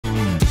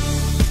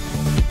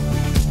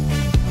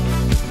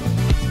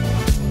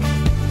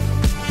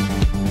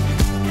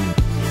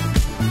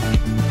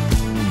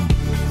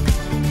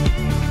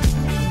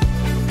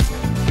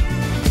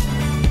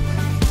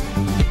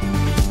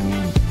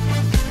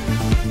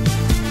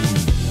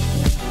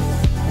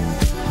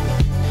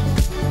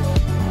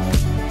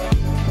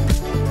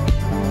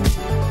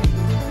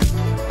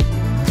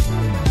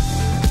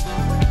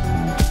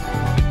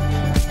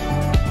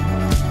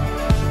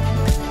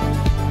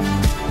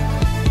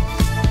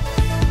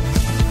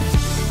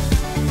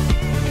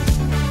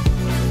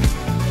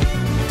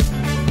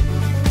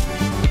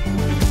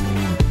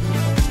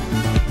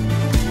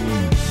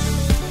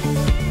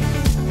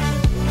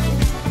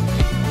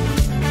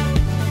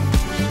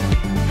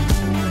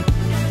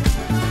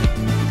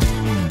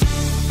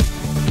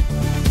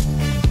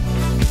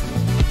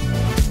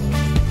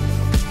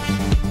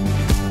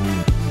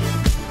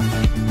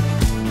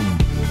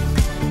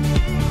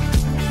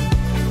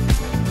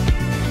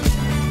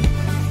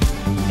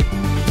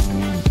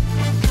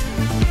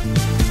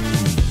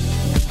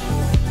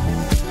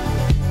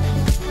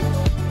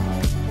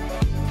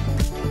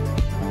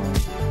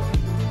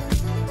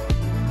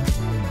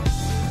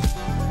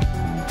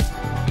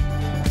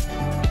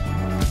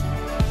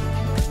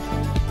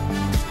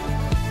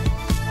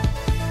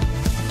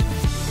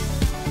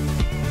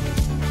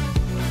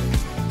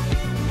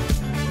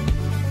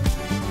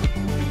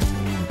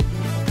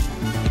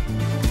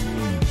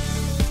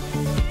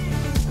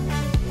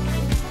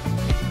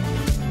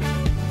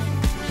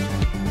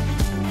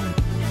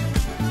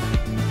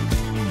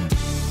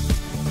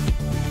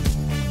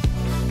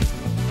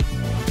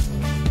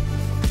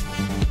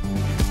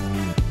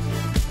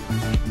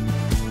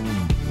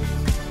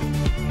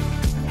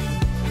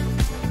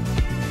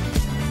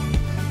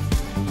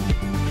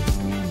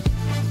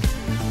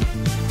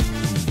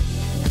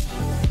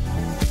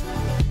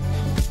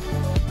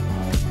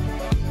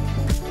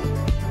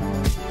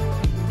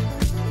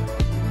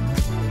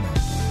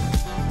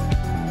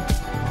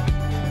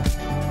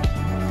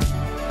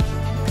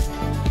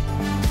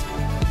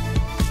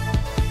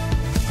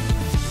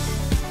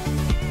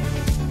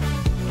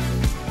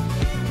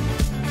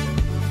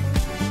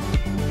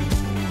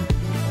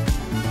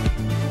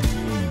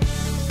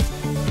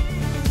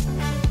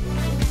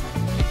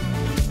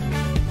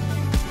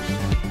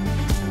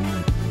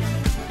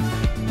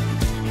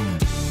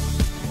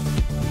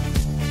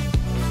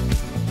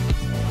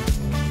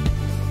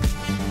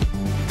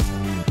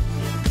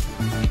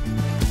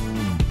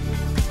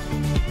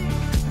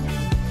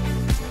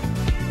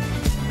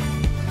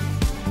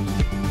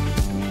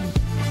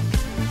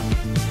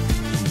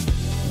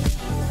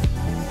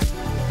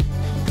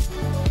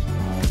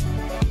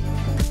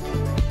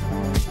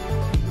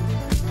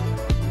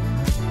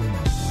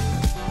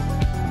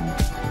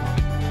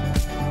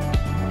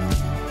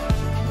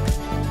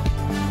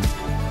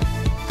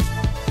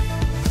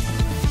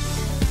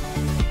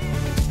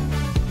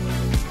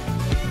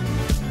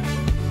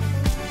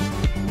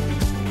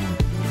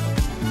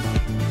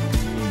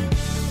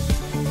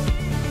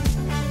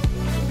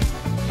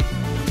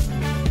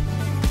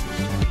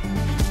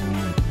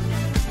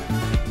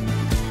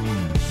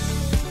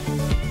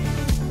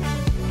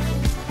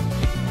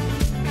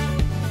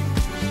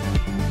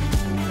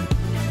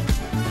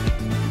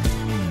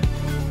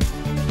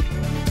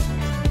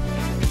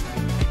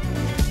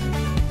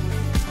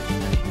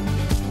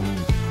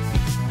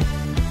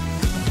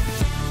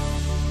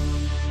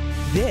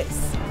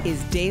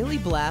is Daily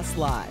Blast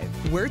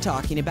Live. We're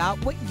talking about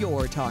what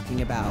you're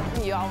talking about.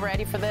 You all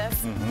ready for this?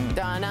 Mm-hmm.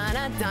 Dun, dun,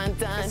 dun, dun,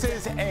 dun. This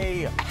is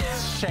a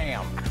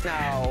sham.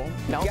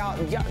 No.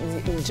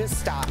 Y'all, just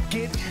stop.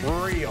 Get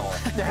real.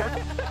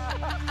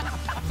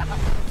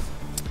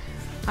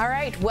 All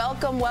right,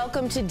 welcome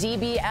to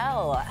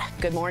DBL.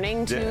 Good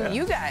morning to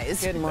you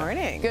guys. Good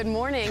morning. Good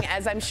morning.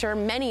 As I'm sure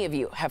many of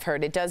you have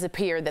heard, it does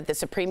appear that the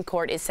Supreme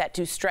Court is set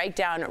to strike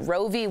down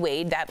Roe v.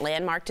 Wade, that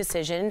landmark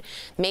decision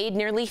made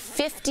nearly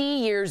 50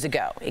 years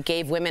ago. It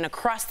gave women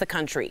across the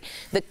country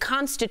the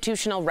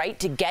constitutional right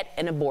to get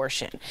an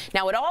abortion.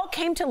 Now, it all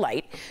came to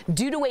light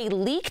due to a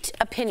leaked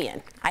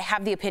opinion. I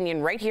have the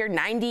opinion right here,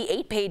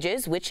 98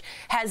 pages, which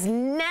has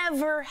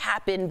never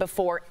happened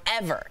before,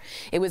 ever.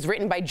 It was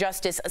written by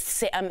Justice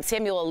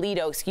Samuel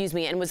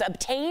Alito, and was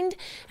obtained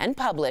and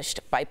published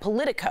by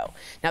Politico.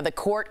 Now, the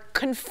court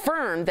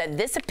confirmed that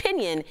this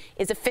opinion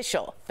is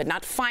official, but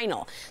not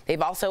final.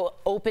 They've also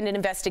opened an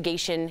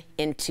investigation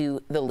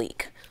into the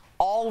leak.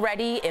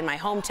 Already in my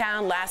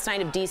hometown last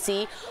night of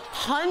D.C.,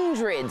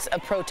 hundreds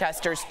of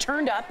protesters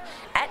turned up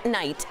at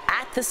night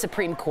at the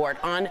Supreme Court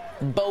on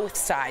both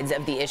sides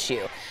of the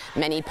issue.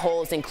 Many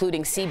polls,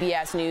 including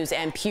CBS News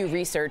and Pew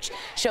Research,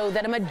 show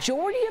that a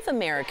majority of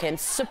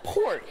Americans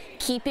support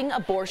keeping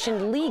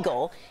abortion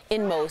legal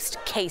in most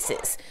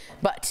cases.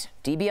 But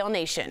DBL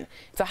Nation,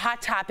 it's a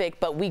hot topic,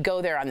 but we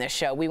go there on this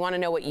show. We want to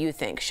know what you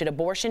think. Should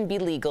abortion be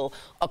legal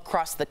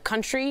across the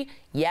country?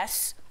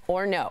 Yes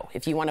or no?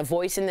 If you want a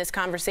voice in this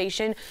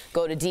conversation,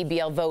 go to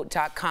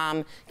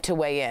dblvote.com to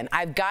weigh in.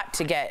 I've got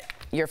to get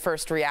your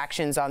first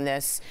reactions on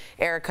this.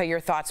 Erica,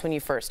 your thoughts when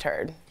you first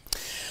heard?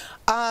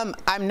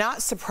 I'm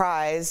not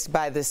surprised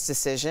by this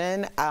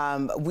decision.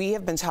 We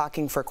have been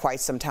talking for quite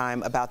some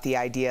time about the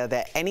idea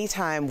that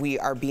anytime we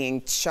are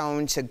being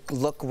shown to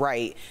look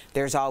right,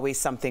 there's always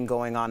something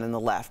going on in the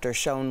left, or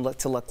shown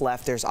to look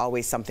left, there's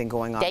always something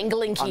going on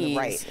Dangling on keys. the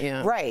right.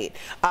 Yeah. Right.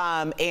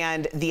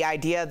 And the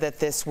idea that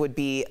this would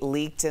be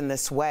leaked in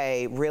this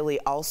way really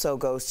also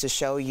goes to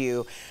show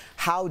you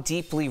how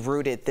deeply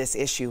rooted this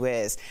issue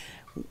is.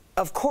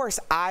 Of course,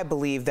 I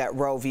believe that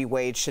Roe v.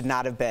 Wade should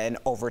not have been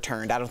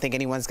overturned. I don't think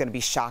anyone's going to be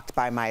shocked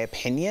by my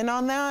opinion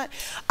on that.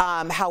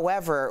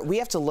 However, we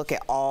have to look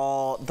at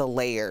all the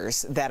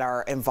layers that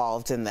are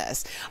involved in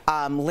this.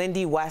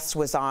 Lindy West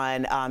was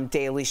on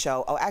Daily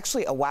Show,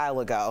 actually a while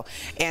ago,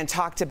 and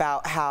talked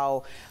about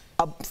how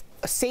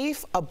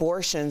safe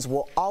abortions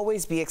will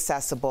always be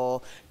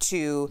accessible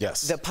to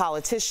the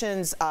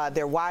politicians,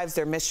 their wives,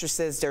 their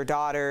mistresses, their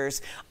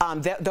daughters.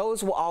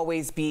 Those will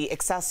always be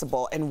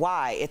accessible. And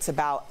why? It's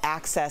about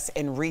access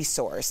and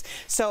resource.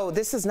 So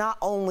this is not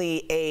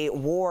only a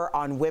war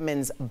on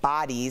women's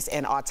bodies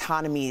and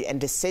autonomy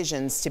and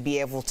decisions to be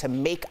able to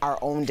make our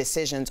own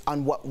decisions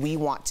on what we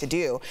want to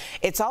do.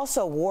 It's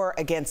also war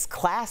against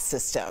class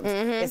systems.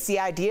 It's the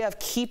idea of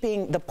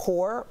keeping the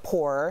poor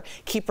poorer,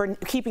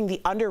 keeping the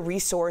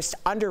under-resourced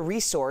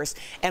under-resourced,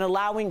 and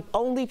allowing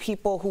only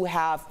people who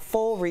have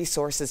full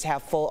resources to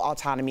have full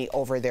autonomy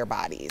over their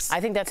bodies. I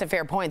think that's a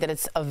fair point, that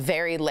it's a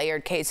very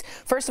layered case.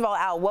 First of all,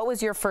 Al, what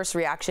was your first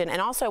reaction?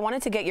 And also, I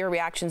wanted to get your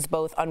reactions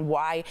both on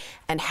why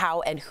and how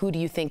and who do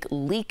you think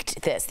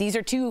leaked this? These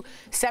are two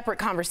separate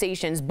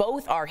conversations.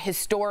 Both are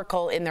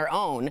historical in their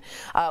own.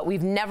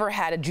 We've never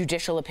had a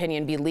judicial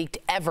opinion be leaked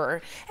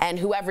ever, and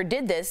whoever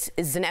did this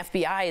is an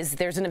FBI.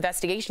 There's an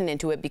investigation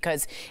into it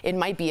because it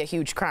might be a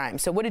huge crime.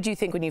 So what did you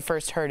think when you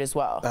first heard as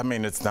well? I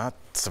mean, it's not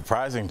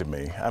surprising to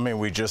me. I mean,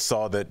 we just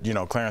saw that, you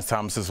know, Clarence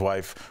Thomas's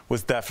wife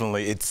was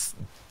definitely, it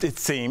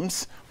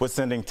seems, was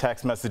sending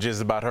text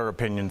messages about her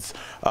opinions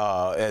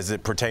as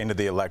it pertained to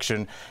the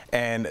election.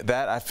 And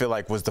that, I feel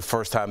like, was the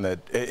first time that,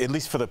 at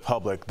least for the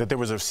public, that there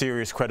was a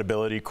serious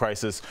credibility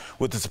crisis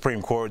with the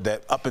Supreme Court,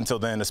 that up until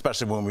then,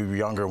 especially when we were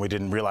younger and we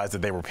didn't realize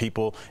that they were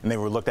people and they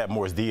were looked at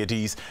more as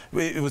deities,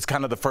 it was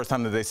kind of the first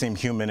time that they seemed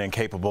human and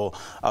capable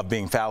of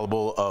being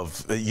fallible,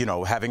 of, you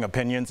know, having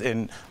opinions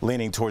and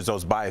leaning towards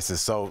those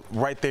biases. So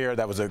right there,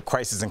 that was a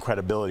crisis in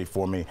credibility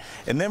for me.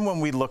 And then when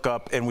we look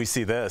up and we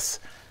see this,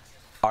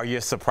 are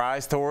you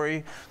surprised,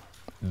 Tori?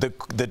 The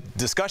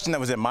discussion that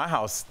was in my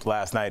house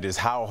last night is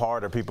how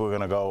hard are people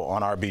going to go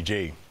on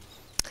RBG?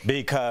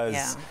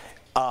 Because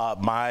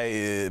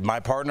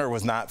my partner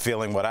was not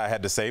feeling what I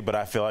had to say, but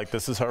I feel like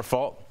this is her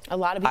fault. A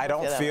lot of people I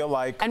don't feel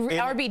like... And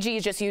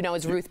RBG, just so you know,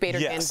 is Ruth Bader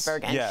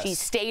Ginsburg, and she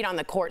stayed on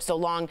the court so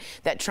long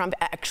that Trump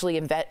actually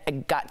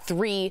got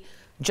 3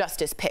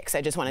 justice picks.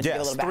 I just wanted to give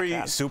a little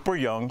background. 3 super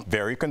young,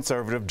 very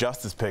conservative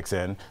justice picks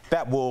in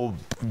that will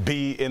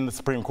be in the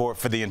Supreme Court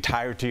for the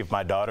entirety of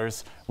my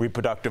daughter's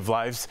reproductive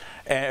life.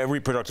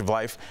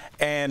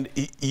 And,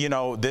 you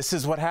know, this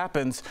is what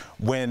happens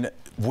when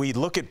we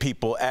look at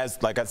people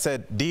as, like I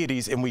said,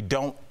 deities, and we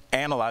don't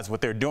analyze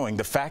what they're doing.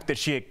 The fact that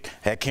she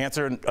had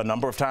cancer a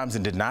number of times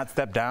and did not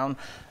step down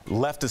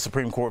left the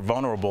Supreme Court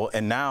vulnerable.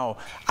 And now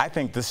I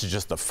think this is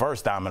just the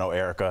first domino,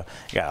 Erica.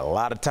 You got a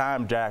lot of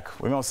time, Jack.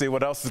 We're going to see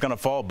what else is going to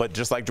fall. But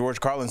just like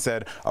George Carlin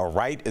said, a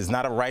right is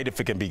not a right if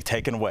it can be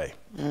taken away.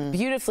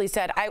 Beautifully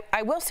said.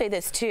 I will say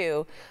this,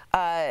 too.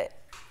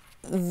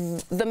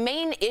 the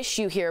main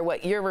issue here,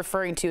 what you're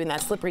referring to in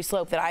that slippery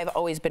slope that I've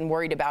always been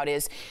worried about,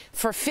 is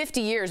for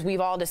 50 years we've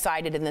all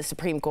decided in the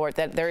Supreme Court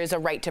that there is a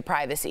right to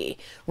privacy,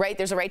 right?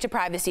 There's a right to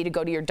privacy to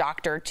go to your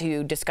doctor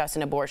to discuss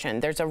an abortion.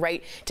 There's a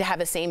right to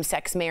have a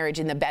same-sex marriage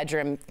in the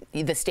bedroom.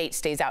 The state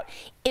stays out.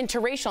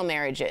 Interracial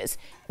marriages,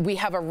 we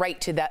have a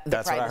right to that.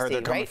 That's privacy, what I heard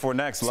they're coming right? for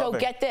next. So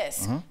get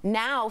this.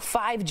 Now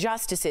 5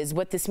 justices,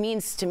 what this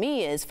means to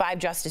me is 5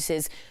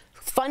 justices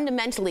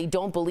fundamentally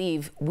don't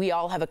believe we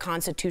all have a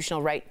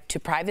constitutional right to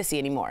privacy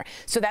anymore.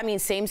 So that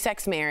means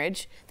same-sex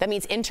marriage, that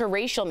means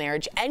interracial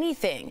marriage,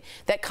 anything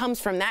that comes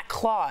from that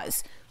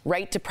clause,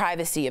 right to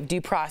privacy of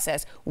due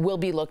process, will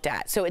be looked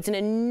at. So it's an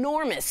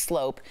enormous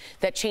slope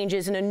that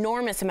changes an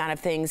enormous amount of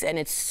things, and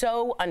it's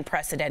so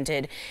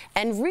unprecedented.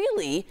 And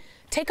really,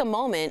 take a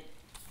moment,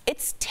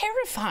 it's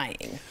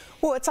terrifying.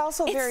 Well, it's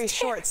also very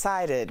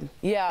short-sighted.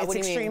 Yeah, it's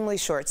extremely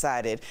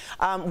short-sighted.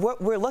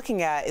 What we're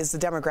looking at is the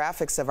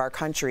demographics of our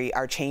country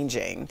are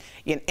changing.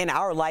 In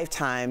our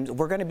lifetime,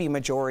 we're going to be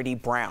majority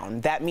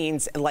brown. That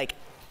means, like,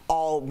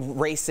 all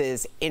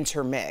races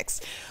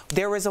intermixed.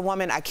 There was a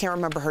woman, I can't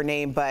remember her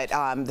name, but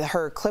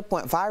her clip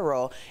went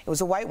viral. It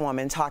was a white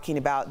woman talking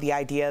about the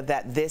idea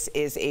that this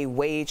is a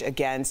wage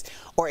against,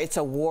 or it's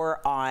a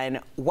war on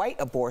white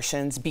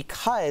abortions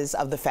because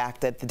of the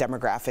fact that the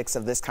demographics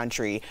of this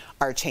country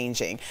are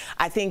changing.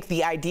 I think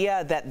the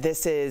idea that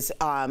this is,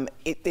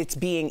 it's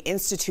being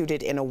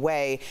instituted in a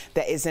way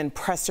that is in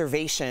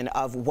preservation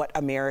of what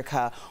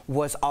America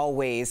was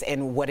always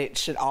and what it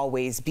should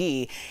always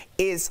be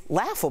is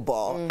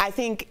laughable. I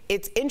think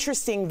it's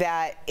interesting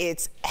that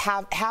it's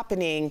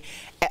happening.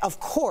 Of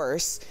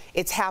course,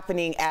 it's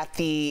happening at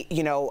the,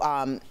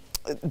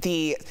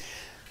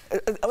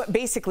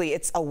 basically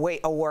it's a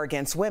war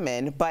against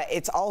women, but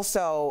it's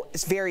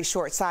very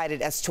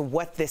short-sighted as to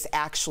what this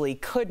actually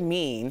could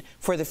mean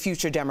for the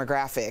future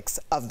demographics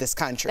of this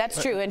country.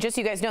 That's true, and just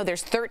so you guys know,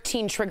 there's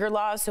 13 trigger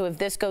laws, so if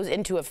this goes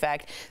into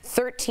effect,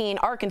 13,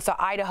 Arkansas,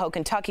 Idaho,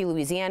 Kentucky,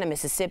 Louisiana,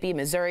 Mississippi,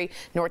 Missouri,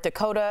 North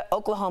Dakota,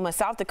 Oklahoma,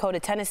 South Dakota,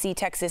 Tennessee,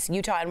 Texas,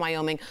 Utah, and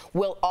Wyoming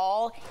will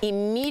all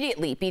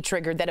immediately be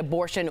triggered that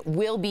abortion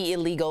will be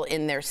illegal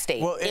in their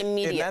state. Well,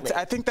 immediately. And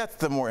I think that's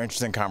the more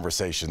interesting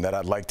conversation that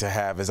I'd like to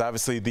have, is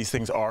obviously these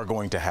things are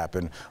going to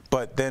happen,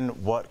 but then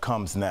what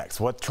comes next?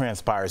 What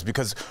transpires?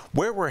 Because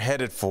where we're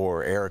headed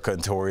for, Erica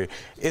and Tori,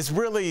 is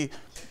really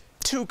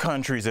 2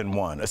 countries in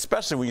one,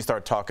 especially when you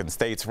start talking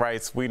states'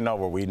 rights. We know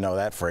where we know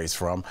that phrase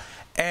from.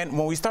 And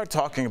when we start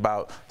talking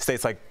about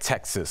states like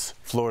Texas,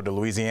 Florida,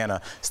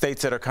 Louisiana,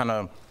 states that are kind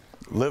of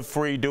live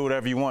free, do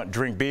whatever you want,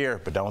 drink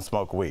beer, but don't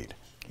smoke weed.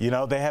 You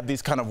know, they have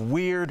these kind of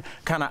weird,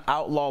 kind of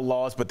outlaw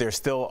laws, but they're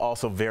still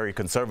also very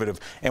conservative.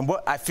 And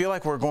what I feel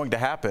like we're going to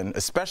happen,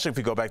 especially if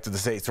we go back to the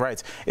states'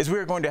 rights, is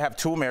we're going to have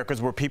 2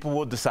 Americas where people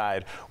will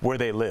decide where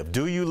they live.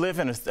 Do you live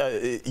in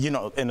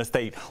a, in a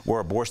state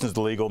where abortion is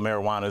legal,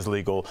 marijuana is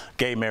legal,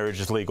 gay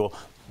marriage is legal?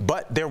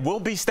 But there will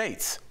be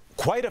states,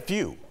 quite a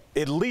few,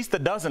 at least a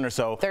dozen or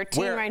so,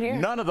 13 where right here.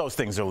 none of those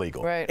things are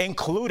legal, right,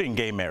 including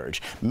gay marriage,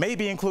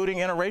 maybe including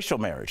interracial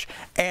marriage.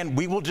 And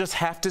we will just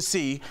have to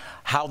see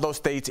how those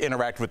states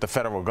interact with the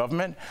federal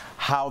government,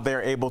 how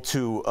they're able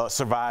to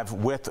survive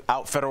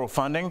without federal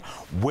funding.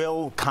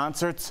 Will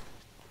concerts,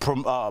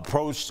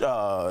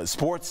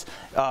 sports,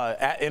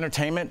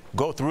 entertainment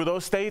go through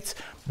those states?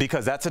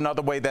 Because that's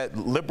another way that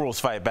liberals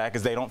fight back,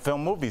 is they don't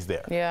film movies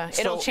there. Yeah,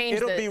 it'll change.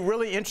 It'll be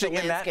really interesting,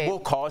 and that will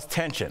cause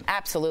tension.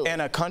 Absolutely. In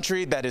a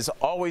country that has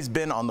always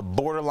been on the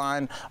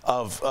borderline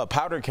of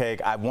powder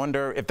keg, I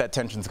wonder if that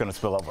tension is going to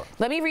spill over.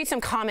 Let me read some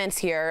comments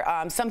here.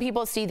 Some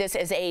people see this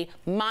as a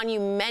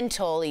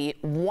monumentally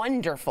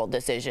wonderful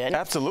decision.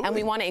 Absolutely. And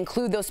we want to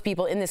include those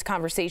people in this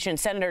conversation.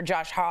 Senator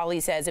Josh Hawley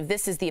says, if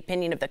this is the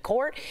opinion of the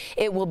court,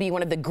 it will be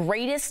one of the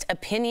greatest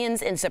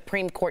opinions in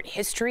Supreme Court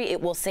history.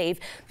 It will save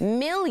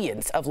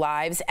millions of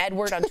lives.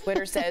 Edward on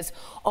Twitter says,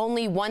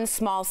 only one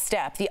small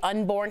step. The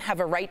unborn have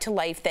a right to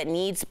life that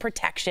needs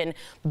protection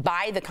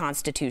by the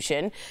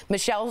Constitution.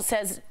 Michelle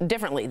says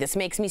differently. This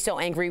makes me so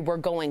angry. We're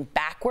going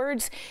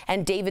backwards.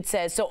 And David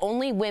says, so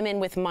only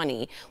women with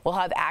money will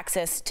have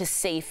access to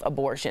safe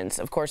abortions.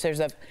 Of course, there's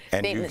a...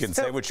 And you can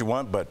say what you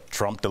want, but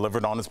Trump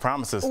delivered on his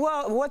promises.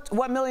 Well,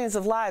 what millions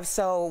of lives?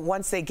 So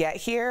once they get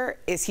here,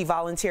 is he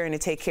volunteering to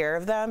take care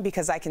of them?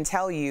 Because I can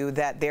tell you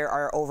that there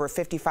are over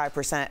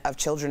 55% of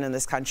children in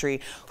this country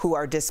who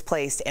are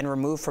displaced and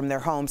removed from their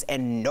homes,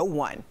 and no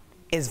one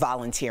is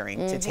volunteering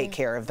to take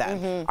care of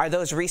them. Are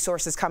those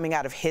resources coming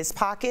out of his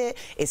pocket?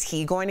 Is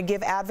he going to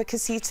give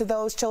advocacy to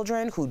those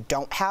children who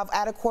don't have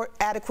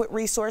adequate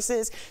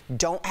resources,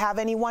 don't have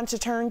anyone to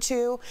turn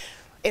to?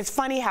 It's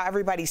funny how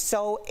everybody's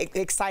so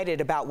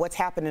excited about what's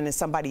happening in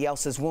somebody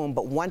else's womb,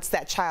 but once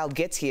that child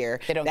gets here,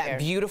 that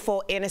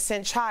beautiful,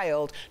 innocent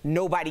child,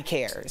 nobody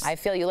cares. I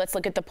feel you. Let's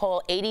look at the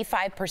poll.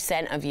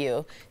 85% of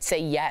you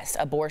say yes,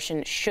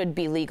 abortion should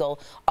be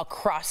legal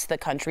across the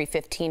country.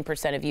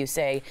 15% of you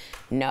say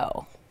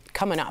no.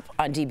 Coming up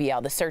on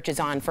DBL, the search is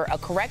on for a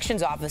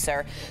corrections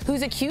officer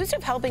who's accused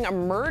of helping a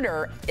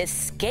murder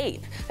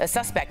escape. A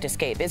suspect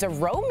escape. Is a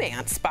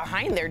romance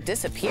behind their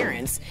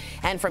disappearance.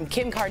 And from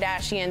Kim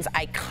Kardashian's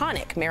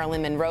iconic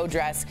Marilyn Monroe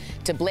dress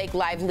to Blake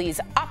Lively's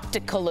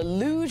optical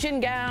illusion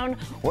gown,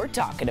 we're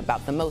talking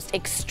about the most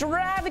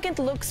extravagant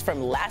looks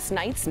from last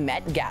night's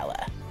Met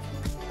Gala.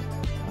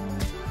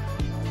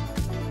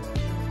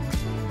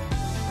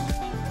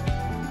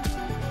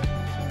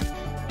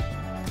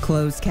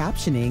 Closed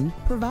captioning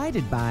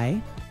provided by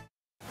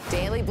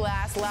Daily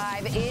Blast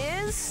Live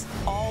is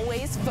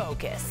always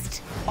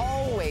focused,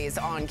 always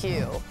on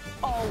cue,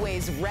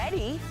 always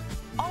ready,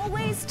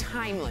 always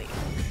timely.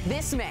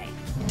 This May,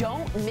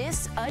 don't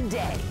miss a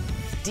day.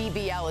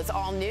 DBL is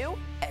all new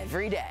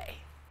every day.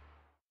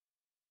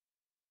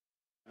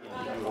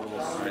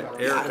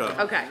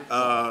 Erica, okay.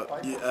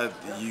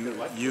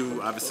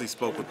 You obviously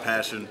spoke with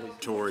passion,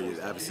 Tori.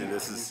 Obviously,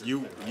 this is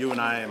you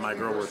and I and my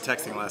girl were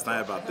texting last night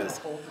about this.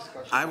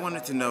 I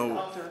wanted to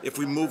know if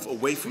we move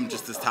away from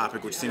just this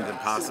topic, which seems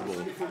impossible.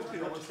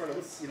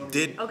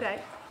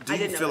 Do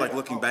you feel like,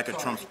 looking back at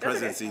Trump's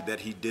presidency, that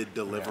he did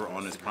deliver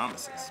on his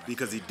promises?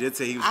 Because he did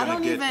say he was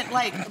going to get. I don't even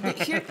like.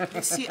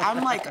 Here, see,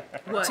 I'm like,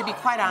 to be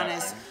quite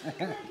honest,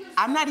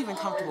 I'm not even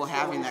comfortable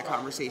having that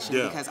conversation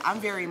because I'm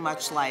very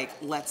much like,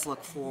 let's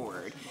look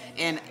forward.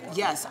 And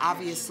yes,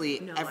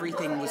 obviously,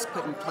 everything was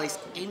put in place.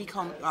 Amy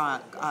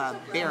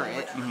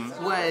Barrett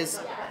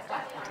was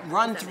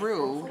run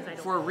through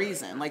for a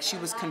reason. Like, she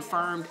was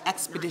confirmed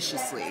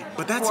expeditiously.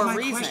 But that's for my a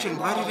reason. question.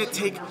 Why did it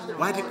take?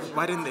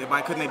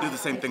 Why couldn't they do the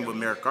same thing with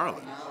Merrick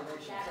Garland?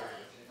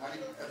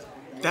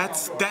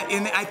 That's that,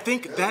 and I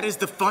think that is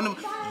the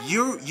fundamental.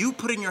 You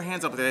putting your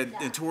hands up there,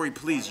 and Tori,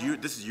 please,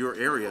 this is your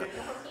area.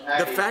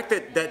 The fact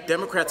that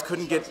Democrats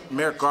couldn't get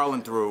Merrick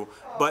Garland through,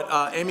 but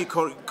Amy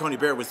Coney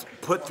Barrett was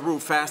put through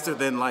faster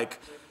than like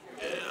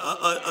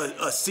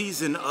a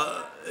season,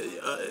 on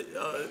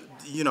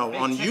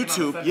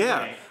YouTube.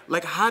 Yeah,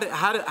 like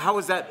how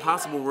is that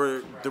possible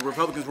where the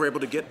Republicans were able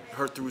to get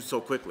her through so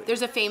quickly?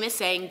 There's a famous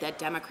saying that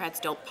Democrats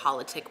don't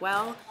politic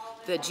well.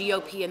 The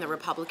GOP and the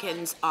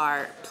Republicans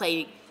are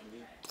play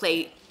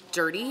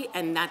dirty,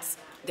 and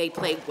they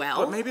play well.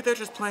 But maybe they're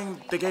just playing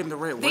the game the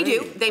right way. They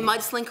do. They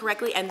mudsling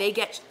correctly, and they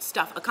get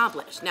stuff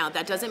accomplished. Now,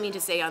 that doesn't mean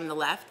to say on the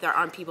left there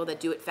aren't people that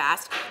do it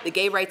fast. The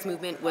gay rights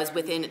movement was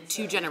within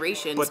 2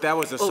 generations. But that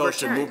was a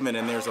social movement,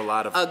 and there's a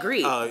lot of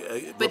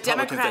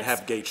Republicans that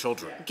have gay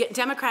children.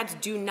 Democrats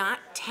do not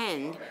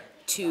tend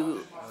to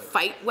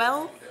fight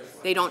well.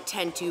 They don't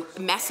tend to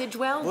message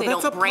well. They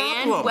don't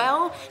brand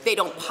well. They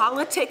don't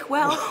politic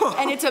well.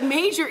 And it's a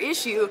major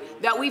issue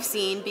that we've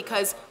seen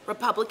because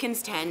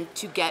Republicans tend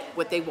to get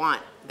what they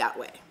want that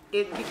way.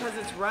 Because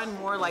it's run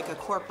more like a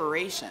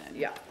corporation.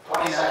 Yeah.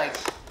 You know, like.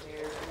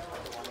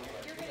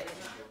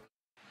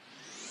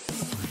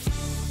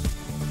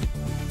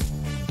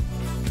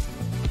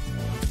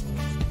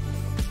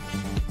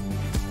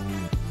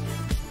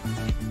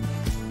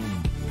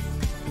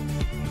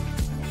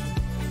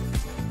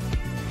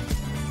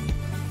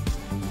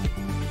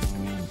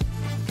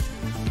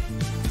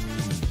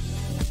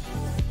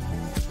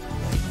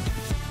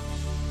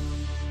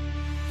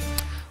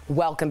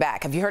 Welcome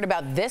back. Have you heard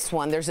about this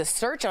one? There's a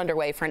search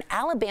underway for an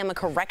Alabama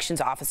corrections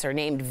officer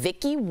named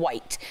Vicky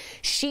White.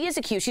 She is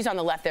accused, she's on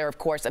the left there, of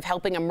course, of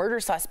helping a murder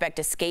suspect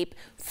escape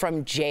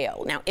from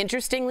jail. Now,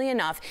 interestingly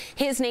enough,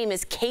 his name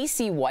is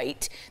Casey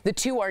White. The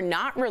two are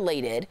not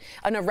related.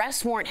 An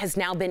arrest warrant has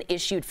now been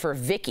issued for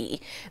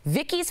Vicky.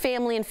 Vicky's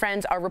family and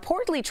friends are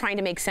reportedly trying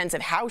to make sense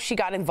of how she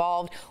got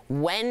involved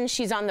when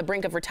she's on the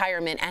brink of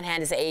retirement and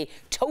has a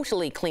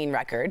totally clean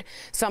record.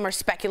 Some are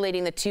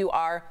speculating the two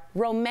are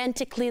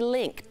romantically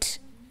linked.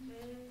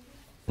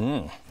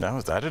 I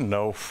didn't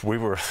know we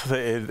were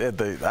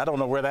I don't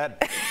know where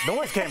that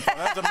noise came from.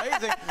 That's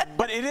amazing.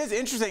 But it is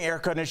interesting,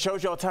 Erica, and it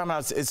shows you all the time.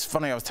 It's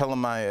funny, I was telling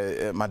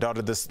my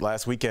daughter this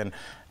last weekend,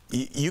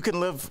 you can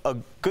live a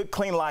good,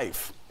 clean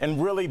life and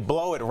really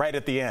blow it right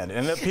at the end.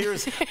 And it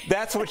appears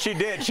that's what she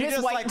did. She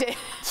just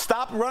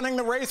stopped running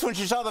the race when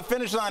she saw the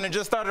finish line and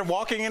just started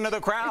walking into the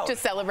crowd.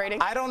 Just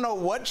celebrating. I don't know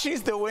what she's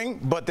doing,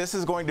 but this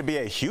is going to be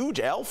a huge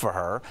L for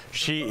her.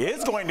 She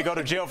is going to go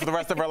to jail for the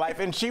rest of her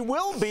life, and she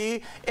will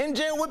be in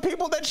jail with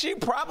people that she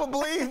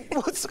probably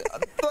was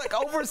like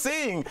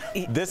overseeing.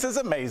 This is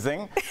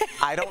amazing.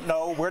 I don't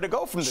know where to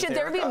go from this. Should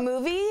there be a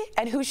movie,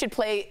 and who should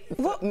play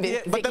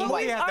Vicky but the movie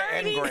White? has to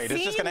end great.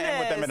 It's just going to end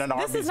with them in an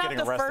Arby's getting arrested. This is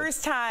not the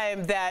first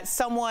time that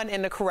someone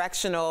in the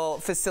correctional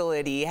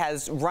facility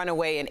has run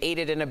away and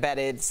aided and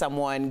abetted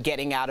someone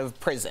getting out of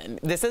prison.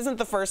 This isn't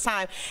the first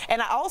time.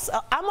 And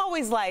I'm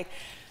always like,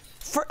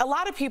 for a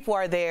lot of people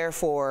are there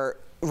for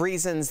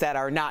reasons that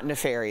are not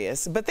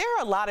nefarious, but there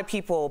are a lot of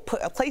people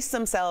place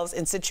themselves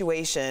in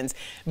situations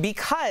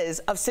because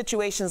of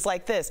situations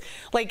like this.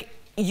 Like,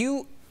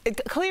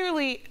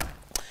 clearly,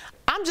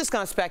 I'm just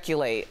going to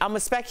speculate. I'm going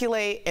to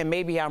speculate, and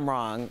maybe I'm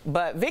wrong,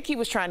 but Vicky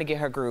was trying to get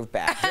her groove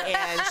back.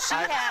 And she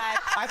had...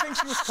 I think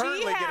she was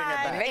currently getting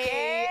it back.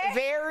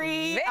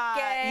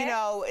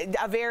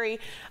 A very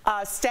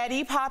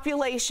steady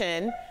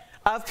population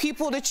of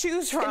people to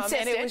choose from.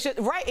 Consistent. And it was just,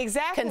 right,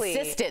 exactly.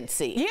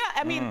 Consistency. Yeah,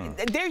 I mean,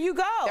 there you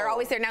go. They're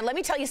always there. Now, let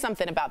me tell you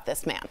something about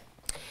this man.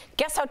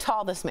 Guess how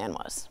tall this man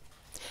was?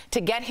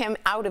 To get him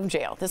out of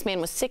jail, this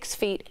man was 6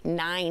 feet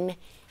 9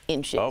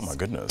 inches. Oh my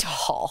goodness.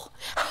 Tall.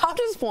 How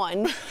does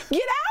one get out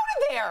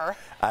of there?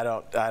 I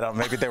don't,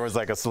 maybe there was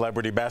like a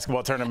celebrity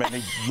basketball tournament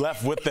and he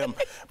left with them.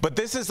 But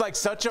this is like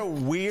such a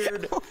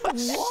weird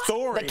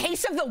story. The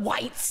case of the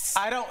whites.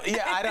 I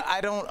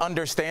don't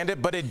understand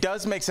it, but it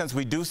does make sense.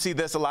 We do see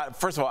this a lot.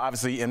 First of all,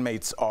 obviously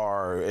inmates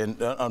are,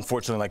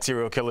 unfortunately, like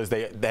serial killers.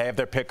 They have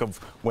their pick of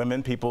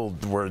women. People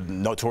were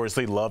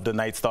notoriously loved a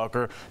Night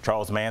Stalker.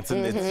 Charles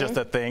Manson, it's just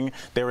a thing.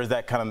 There is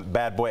that kind of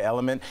bad boy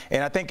element.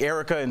 And I think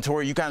Erica and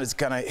Tori, you kind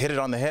of hit it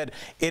on the head.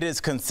 It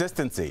is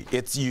consistency.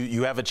 It's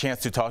you have a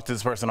chance to talk to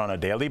this person on a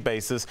daily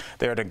basis.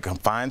 They're in a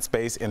confined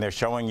space and they're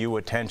showing you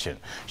attention.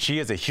 She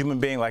is a human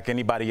being like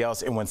anybody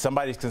else, and when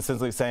somebody's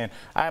consistently saying,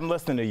 I'm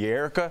listening to you,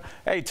 Erica,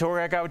 hey,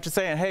 Tori, I got what you're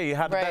saying, hey,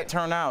 how did that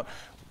turn out?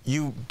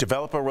 You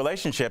develop a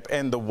relationship,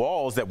 and the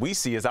walls that we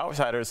see as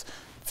outsiders,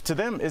 to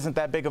them, isn't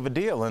that big of a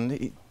deal.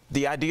 And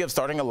the idea of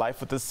starting a life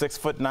with this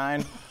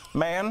 6'9"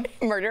 man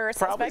murderer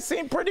probably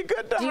seemed pretty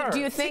good to her. Do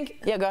you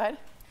think? Yeah, go ahead.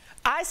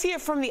 I see it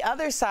from the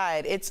other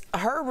side. It's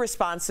her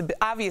responsibility.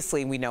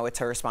 Obviously, we know it's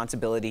her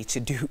responsibility to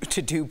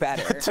do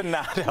better. To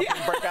not help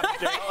him break out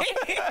of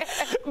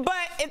jail.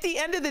 But at the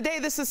end of the day,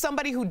 this is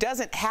somebody who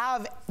doesn't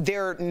have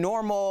their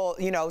normal,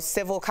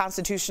 civil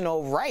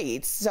constitutional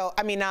rights. So,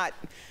 I mean, I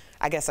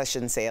guess I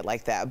shouldn't say it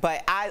like that.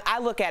 But I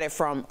look at it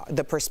from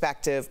the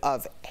perspective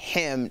of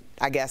him,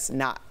 I guess,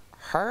 not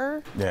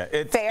her. Yeah,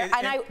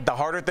 the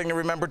harder thing to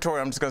remember, Tori,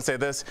 I'm just going to say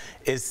this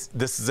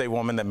is a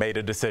woman that made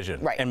a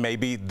decision. Right. And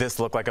maybe this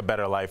looked like a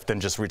better life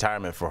than just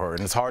retirement for her.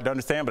 And it's hard to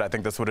understand, but I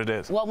think that's what it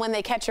is. Well, when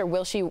they catch her,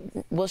 will she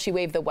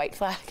wave the white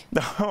flag?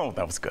 Oh,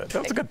 that was good.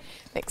 That was a good.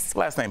 Thanks.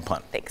 Last name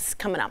pun. Thanks.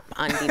 Coming up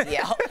on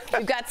DBL,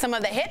 we've got some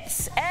of the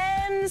hits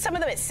and some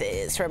of the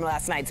misses from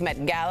last night's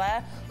Met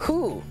Gala.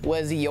 Who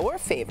was your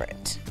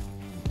favorite?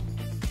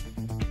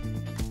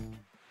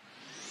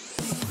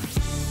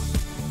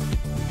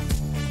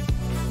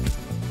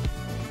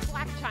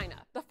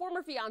 The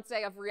former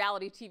fiancé of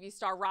reality TV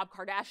star Rob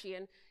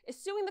Kardashian is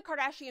suing the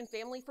Kardashian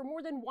family for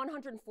more than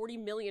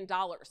 $140 million,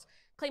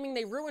 claiming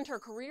they ruined her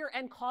career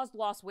and caused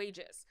lost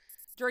wages.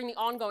 During the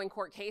ongoing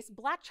court case,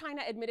 Blac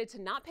Chyna admitted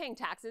to not paying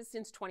taxes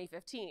since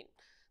 2015.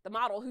 The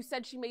model, who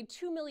said she made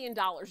 $2 million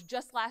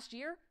just last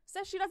year,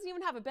 says she doesn't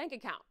even have a bank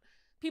account.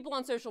 People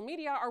on social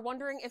media are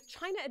wondering if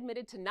Chyna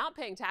admitted to not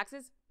paying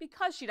taxes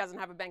because she doesn't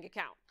have a bank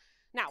account.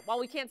 Now, while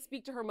we can't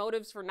speak to her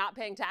motives for not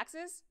paying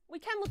taxes, we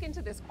can look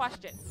into this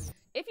question.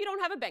 If you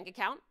don't have a bank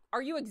account,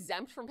 are you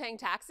exempt from paying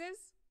taxes?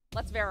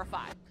 Let's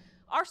verify.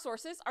 Our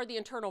sources are the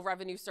Internal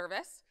Revenue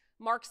Service,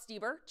 Mark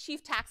Stieber,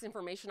 Chief Tax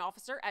Information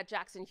Officer at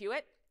Jackson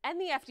Hewitt, and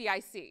the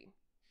FDIC.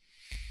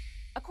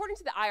 According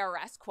to the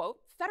IRS, quote,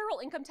 federal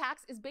income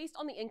tax is based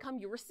on the income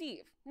you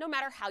receive, no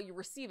matter how you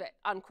receive it,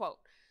 unquote.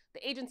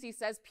 The agency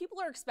says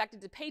people are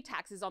expected to pay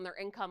taxes on their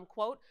income,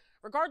 quote,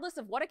 regardless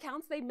of what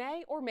accounts they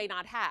may or may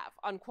not have,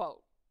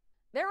 unquote.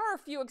 There are a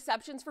few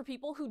exceptions for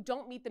people who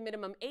don't meet the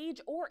minimum age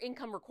or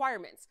income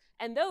requirements,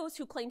 and those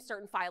who claim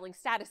certain filing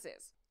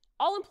statuses.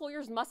 All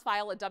employers must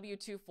file a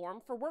W-2 form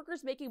for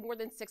workers making more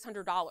than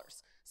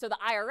 $600, so the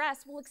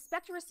IRS will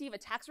expect to receive a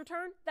tax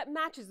return that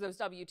matches those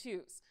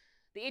W-2s.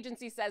 The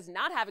agency says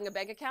not having a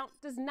bank account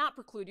does not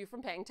preclude you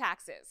from paying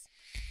taxes.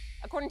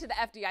 According to the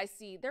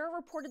FDIC, there are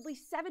reportedly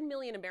 7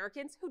 million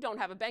Americans who don't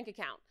have a bank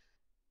account.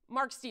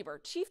 Mark Stieber,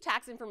 Chief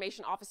Tax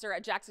Information Officer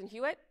at Jackson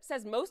Hewitt,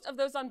 says most of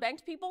those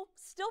unbanked people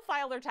still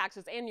file their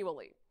taxes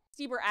annually.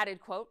 Stieber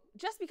added, quote,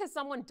 just because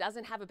someone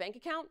doesn't have a bank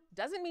account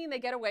doesn't mean they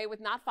get away with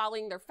not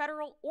filing their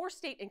federal or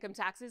state income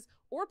taxes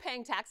or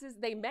paying taxes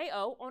they may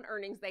owe on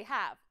earnings they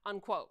have,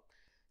 unquote.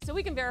 So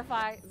we can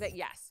verify that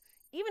yes,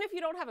 even if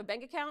you don't have a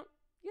bank account,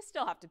 you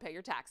still have to pay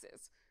your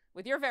taxes.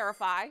 With your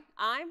Verify,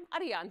 I'm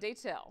Ariane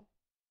Till.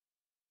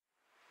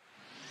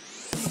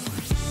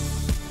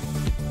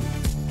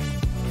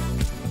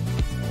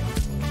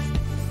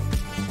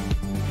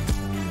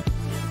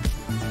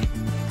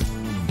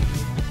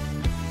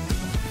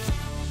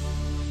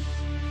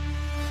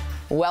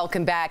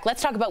 Welcome back.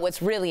 Let's talk about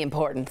what's really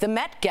important. The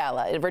Met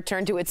Gala. It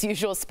returned to its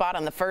usual spot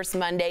on the first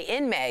Monday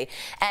in May,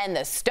 and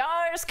the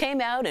stars came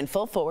out in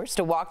full force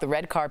to walk the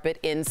red carpet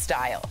in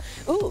style.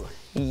 Ooh,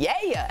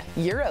 yeah,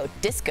 Euro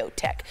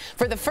discotheque.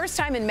 For the first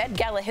time in Met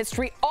Gala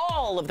history,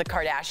 all of the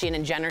Kardashian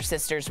and Jenner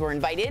sisters were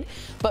invited,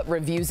 but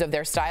reviews of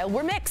their style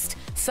were mixed.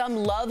 Some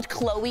loved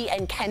Khloe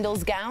and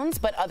Kendall's gowns,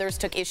 but others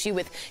took issue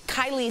with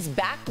Kylie's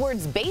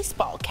backwards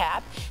baseball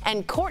cap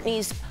and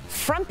Kourtney's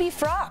frumpy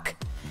frock.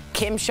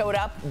 Kim showed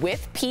up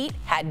with Pete,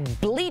 had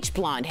bleach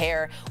blonde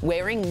hair,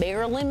 wearing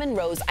Marilyn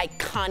Monroe's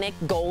iconic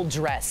gold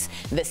dress,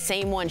 the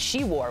same one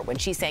she wore when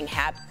she sang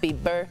Happy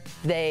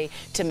Birthday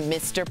to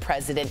Mr.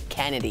 President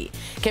Kennedy.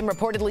 Kim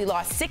reportedly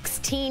lost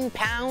 16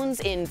 pounds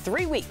in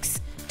 3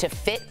 weeks to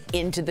fit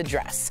into the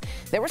dress.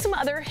 There were some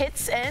other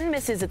hits and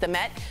misses at the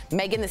Met.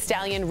 Megan Thee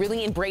Stallion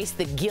really embraced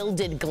the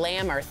gilded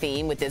glamour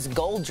theme with this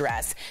gold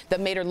dress that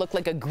made her look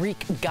like a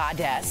Greek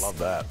goddess. Love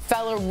that.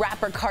 Fellow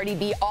rapper Cardi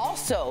B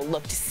also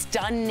looked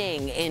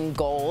stunning in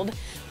gold.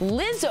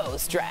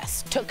 Lizzo's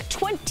dress took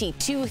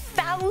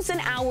 22,000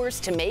 hours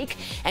to make,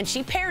 and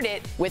she paired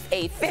it with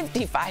a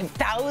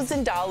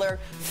 $55,000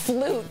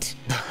 flute.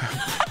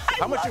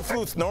 How much do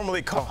flutes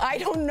normally cost? I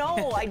don't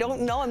know.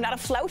 I'm not a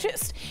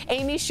flautist.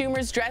 Amy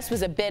Schumer's dress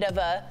was a bit of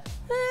a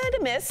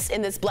miss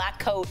in this black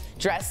coat,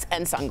 dress,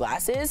 and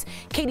sunglasses.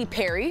 Katy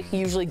Perry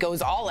usually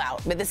goes all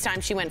out, but this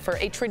time she went for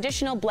a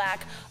traditional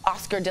black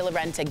Oscar de la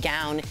Renta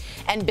gown,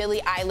 and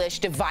Billie Eilish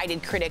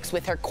divided critics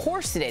with her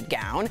corseted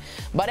gown.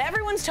 But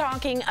everyone's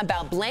talking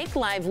about Blake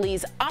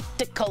Lively's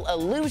optical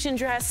illusion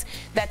dress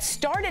that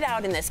started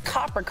out in this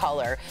copper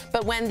color,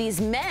 but when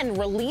these men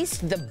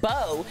released the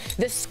bow,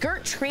 the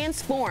skirt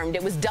transformed.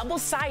 It was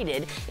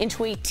double-sided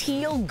into a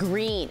teal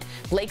green.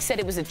 Blake said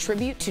it was a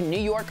tribute to New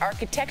York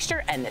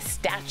architecture and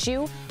the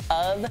Statue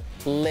of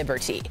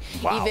Liberty.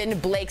 Wow. Even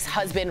Blake's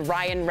husband,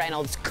 Ryan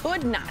Reynolds,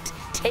 could not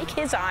take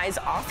his eyes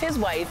off his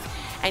wife,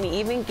 and he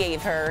even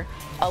gave her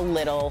a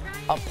little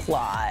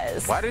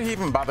applause. Why did he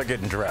even bother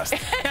getting dressed?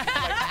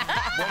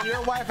 When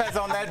your wife has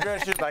on that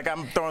dress, she's like,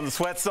 I'm throwing the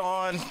sweats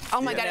on. Oh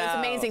my God, it was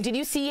amazing. Did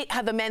you see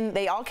how the men,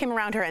 they all came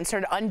around her and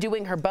started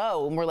undoing her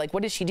bow, and we're like,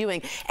 what is she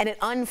doing? And it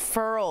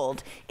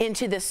unfurled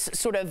into this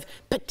sort of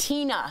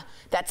patina,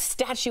 that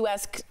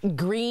statuesque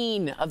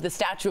green of the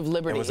Statue of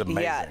Liberty. It was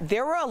amazing. Yeah,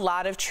 there were a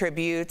lot of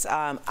tributes.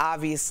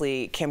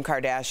 Obviously, Kim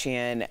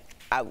Kardashian.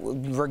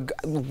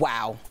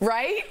 Wow.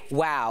 Right?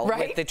 Wow.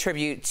 Right? With the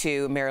tribute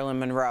to Marilyn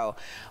Monroe.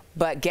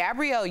 But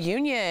Gabrielle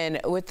Union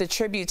with the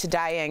tribute to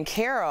Diane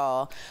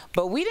Carroll.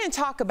 But we didn't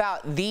talk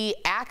about the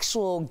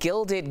actual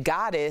gilded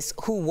goddess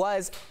who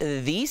was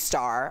the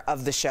star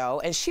of the show,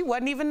 and she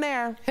wasn't even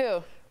there.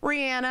 Who?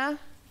 Rihanna.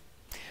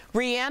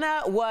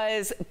 Rihanna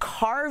was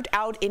carved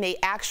out in an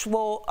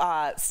actual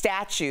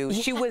statue.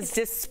 Yes. She was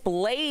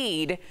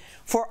displayed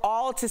for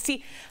all to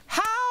see.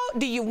 How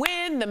do you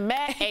win the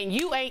Met and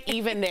you ain't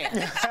even there?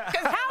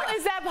 How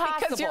is that possible?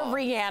 Because you're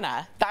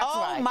Rihanna. That's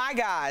why. Oh my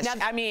gosh. Now,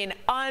 I mean,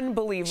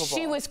 unbelievable.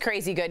 She was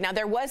crazy good. Now,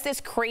 there was this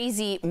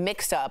crazy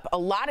mix-up. A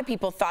lot of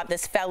people thought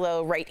this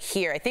fellow right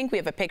here, I think we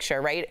have a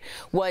picture, right,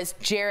 was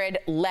Jared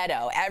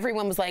Leto.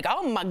 Everyone was like,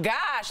 oh my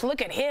gosh,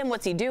 look at him.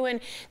 What's he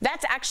doing?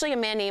 That's actually a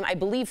man named, I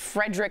believe,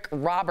 Frederick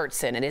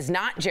Robertson. It is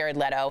not Jared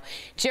Leto.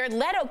 Jared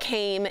Leto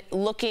came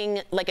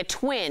looking like a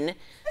twin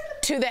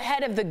to the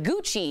head of the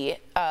Gucci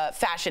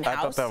fashion house.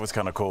 I thought that was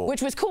kind of cool.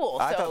 Which was cool.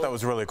 I thought that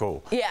was really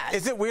cool. Yeah.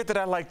 Is it weird that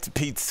I liked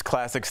Pete's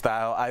classic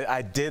style?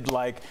 I did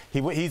like,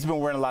 he's been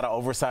wearing a lot of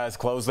oversized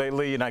clothes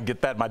lately, and I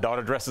get that. My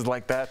daughter dresses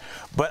like that.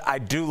 But I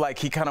do like,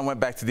 he kind of went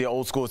back to the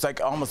old school. It's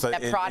like almost an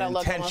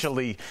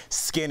intentionally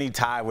skinny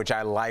tie, which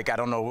I like. I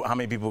don't know how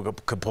many people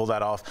could pull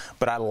that off,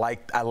 but I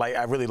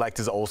really liked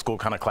his old school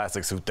kind of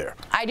classic suit there.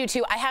 I do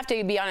too. I have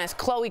to be honest,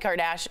 Kylie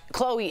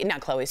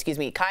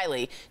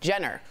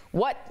Jenner,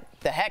 what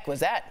the heck was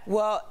that?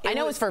 Well, I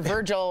know it's for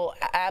Virgil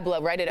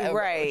Abloh, right?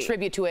 A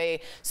tribute to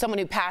someone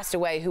who passed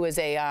away who was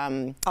a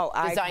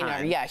designer.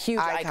 Icon. Yeah, huge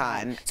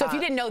icon. So if you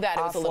didn't know that,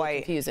 it was a little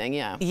confusing.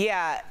 Yeah.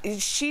 Yeah,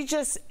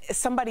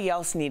 somebody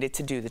else needed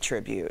to do the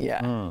tribute.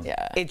 Yeah.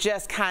 Yeah. It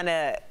just kind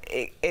of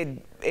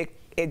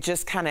it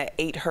just kind of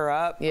ate her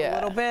up a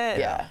little bit.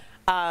 Yeah.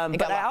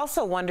 But I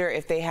also wonder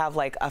if they have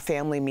like a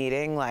family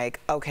meeting, like,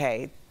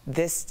 okay,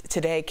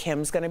 today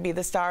Kim's gonna be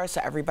the star, so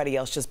everybody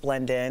else just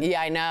blend in. Yeah,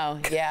 I know.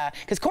 Yeah,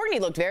 because Courtney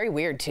looked very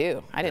weird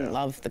too. I didn't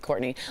love the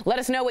Courtney. Let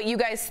us know what you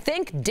guys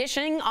think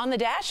dishing on the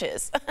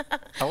dashes.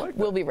 I like that.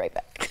 We'll be right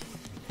back.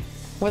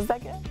 Was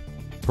that good?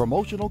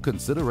 Promotional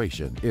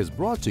consideration is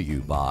brought to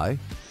you by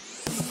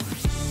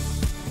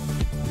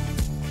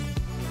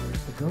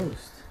The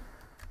ghost.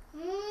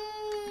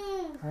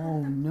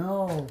 Oh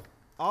no.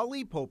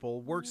 Ali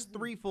Popel works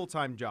 3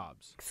 full-time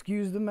jobs.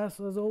 Excuse the mess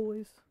as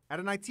always.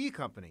 At an IT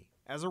company,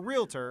 as a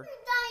realtor,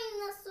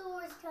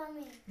 Dinosaurs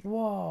coming.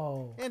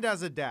 Whoa. and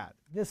as a dad.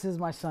 This is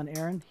my son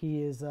Aaron.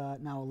 He is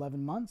now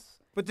 11 months.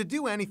 But to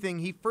do anything,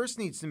 he first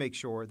needs to make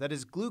sure that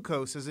his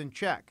glucose is in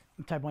check.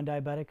 I'm type 1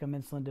 diabetic. I'm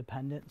insulin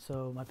dependent,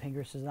 so my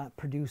pancreas does not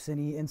produce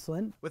any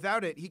insulin.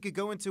 Without it, he could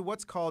go into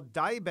what's called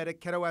diabetic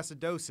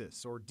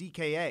ketoacidosis, or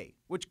DKA,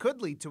 which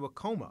could lead to a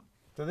coma.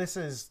 So this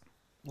is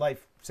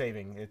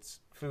life-saving. It's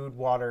food,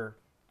 water,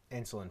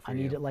 insulin for you.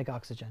 I need it like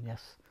oxygen,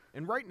 yes.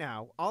 And right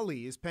now,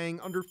 Ali is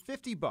paying under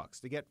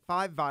 $50 to get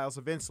 5 vials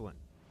of insulin.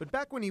 But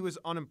back when he was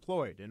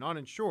unemployed and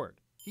uninsured,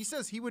 he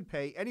says he would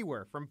pay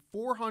anywhere from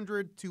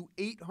 $400 to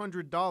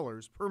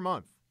 $800 per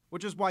month,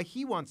 which is why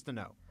he wants to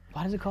know.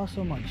 Why does it cost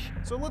so much?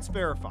 So let's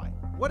verify.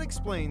 What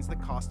explains the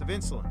cost of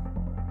insulin?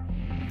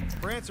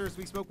 For answers,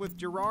 we spoke with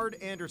Gerard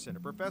Anderson, a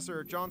professor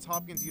at Johns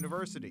Hopkins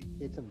University.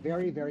 It's a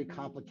very, very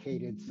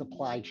complicated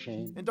supply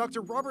chain. And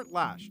Dr. Robert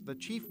Lash, the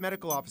chief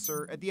medical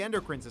officer at the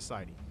Endocrine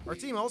Society. Our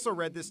team also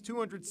read this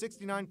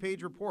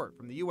 269-page report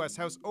from the U.S.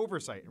 House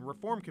Oversight and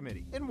Reform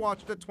Committee and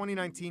watched a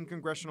 2019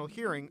 congressional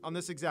hearing on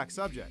this exact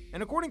subject.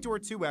 And according to our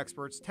two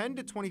experts, $10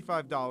 to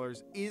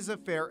 $25 is a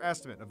fair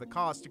estimate of the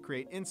cost to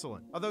create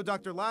insulin. Although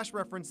Dr. Lash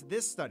referenced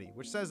this study,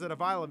 which says that a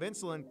vial of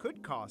insulin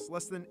could cost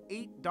less than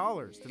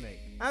 $8 to make.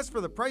 As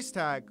for the price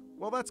tag,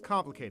 well, that's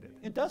complicated.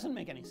 It doesn't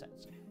make any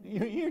sense.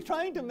 You're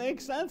trying to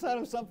make sense out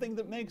of something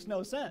that makes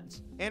no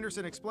sense.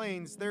 Anderson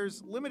explains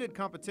there's limited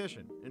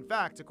competition. In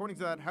fact, according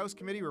to that House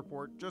committee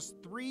report, just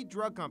 3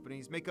 drug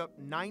companies make up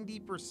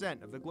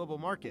 90% of the global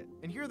market.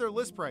 And here are their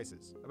list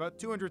prices. About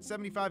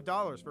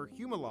 $275 for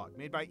Humalog,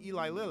 made by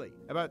Eli Lilly.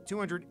 About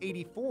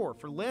 $284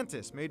 for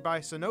Lantus, made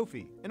by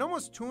Sanofi. And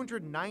almost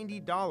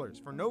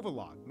 $290 for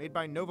Novolog, made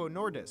by Novo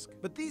Nordisk.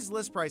 But these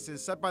list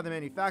prices set by the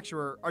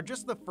manufacturer are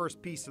just the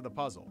first piece of the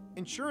puzzle.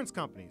 Insurance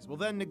companies will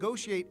then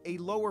negotiate a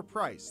lower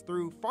price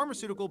through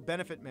pharmaceutical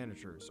benefit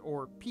managers,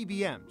 or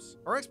PBMs.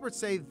 Our experts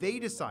say they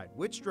decide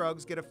which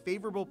drugs get a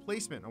favorable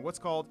placement on what's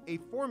called a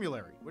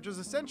formulary, which is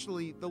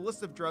essentially the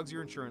list of drugs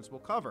your insurance will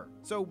cover.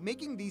 So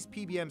making these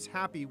PBMs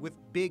happy with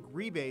big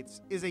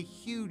rebates is a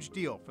huge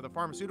deal for the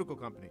pharmaceutical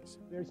companies.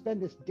 There's been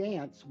this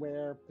dance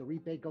where the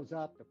rebate goes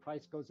up, the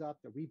price goes up,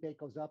 the rebate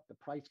goes up, the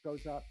price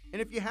goes up.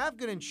 And if you have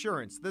good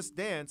insurance, this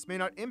dance may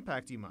not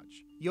impact you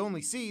much. You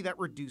only see that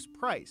reduced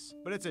price,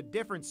 but it's a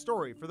different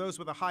story for those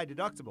with a high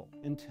deductible.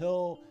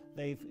 Until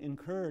they've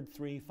incurred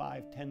 $3,000,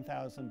 $5,000,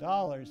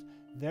 $10,000,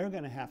 they're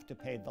going to have to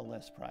pay the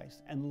list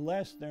price,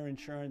 unless their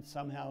insurance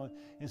somehow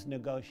has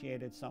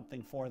negotiated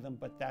something for them,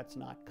 but that's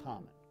not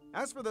common.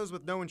 As for those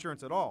with no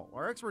insurance at all,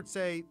 our experts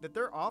say that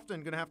they're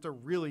often going to have to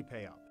really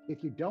pay up.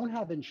 If you don't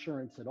have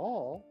insurance at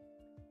all,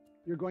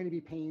 you're going to be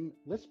paying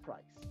list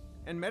price.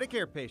 And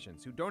Medicare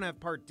patients who don't have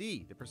Part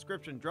D, the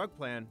prescription drug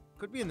plan,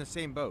 could be in the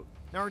same boat.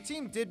 Now, our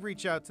team did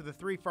reach out to the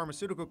 3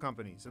 pharmaceutical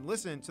companies and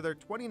listen to their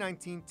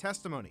 2019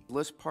 testimony.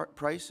 List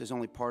price is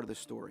only part of the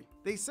story.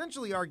 They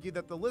essentially argue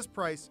that the list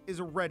price is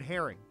a red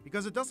herring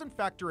because it doesn't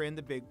factor in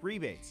the big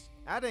rebates,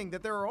 adding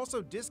that there are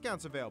also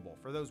discounts available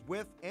for those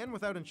with and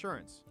without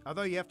insurance.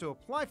 Although you have to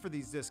apply for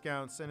these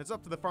discounts, and it's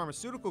up to the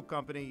pharmaceutical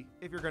company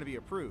if you're going to be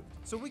approved.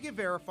 So we can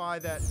verify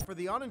that for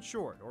the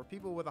uninsured or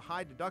people with a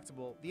high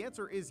deductible, the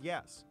answer is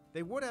yes.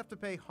 They would have to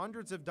pay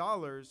hundreds of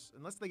dollars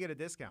unless they get a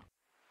discount.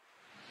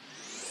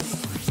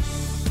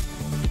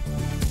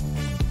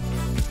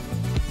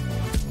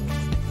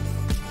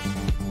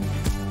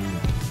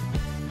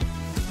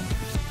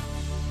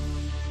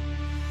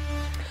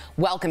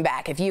 Welcome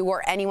back. If you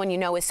or anyone you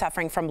know is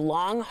suffering from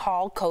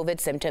long-haul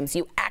COVID symptoms,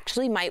 you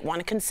actually might want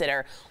to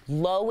consider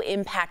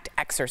low-impact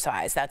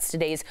exercise. That's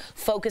today's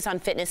Focus on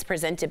Fitness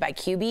presented by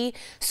QB.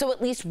 So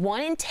at least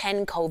 1 in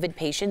 10 COVID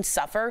patients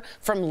suffer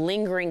from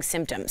lingering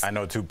symptoms. I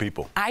know 2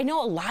 people. I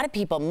know a lot of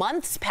people,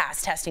 months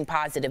past testing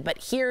positive,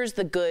 but here's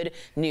the good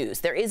news.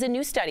 There is a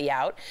new study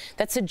out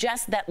that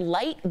suggests that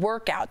light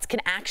workouts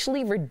can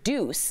actually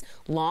reduce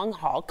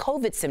long-haul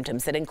COVID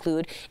symptoms that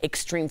include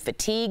extreme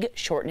fatigue,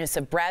 shortness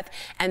of breath,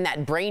 and that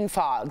brain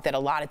fog that a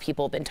lot of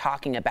people have been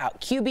talking about.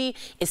 QB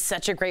is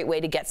such a great way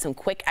to get some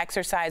quick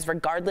exercise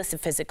regardless of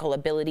physical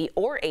ability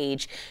or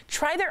age.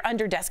 Try their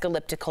under-desk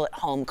elliptical at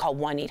home. Call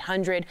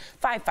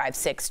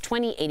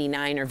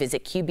 1-800-556-2089 or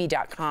visit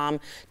QB.com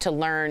to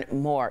learn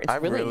more. I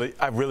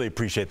really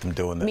appreciate them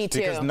doing this. Me too.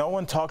 Because no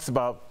one talks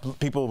about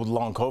people with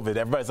long COVID.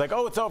 Everybody's like,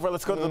 oh, it's over,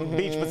 let's go to the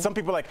beach. But some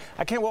people are like,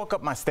 I can't walk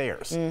up my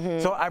stairs.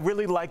 So I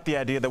really like the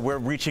idea that we're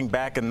reaching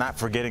back and not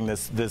forgetting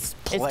this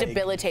plague. It's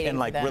debilitating and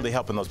like really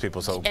helping those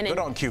people. So good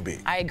on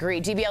QB. I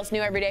agree. DBL's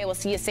new every day. We'll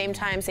see you same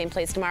time, same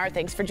place tomorrow.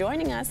 Thanks for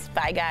joining us.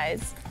 Bye,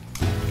 guys.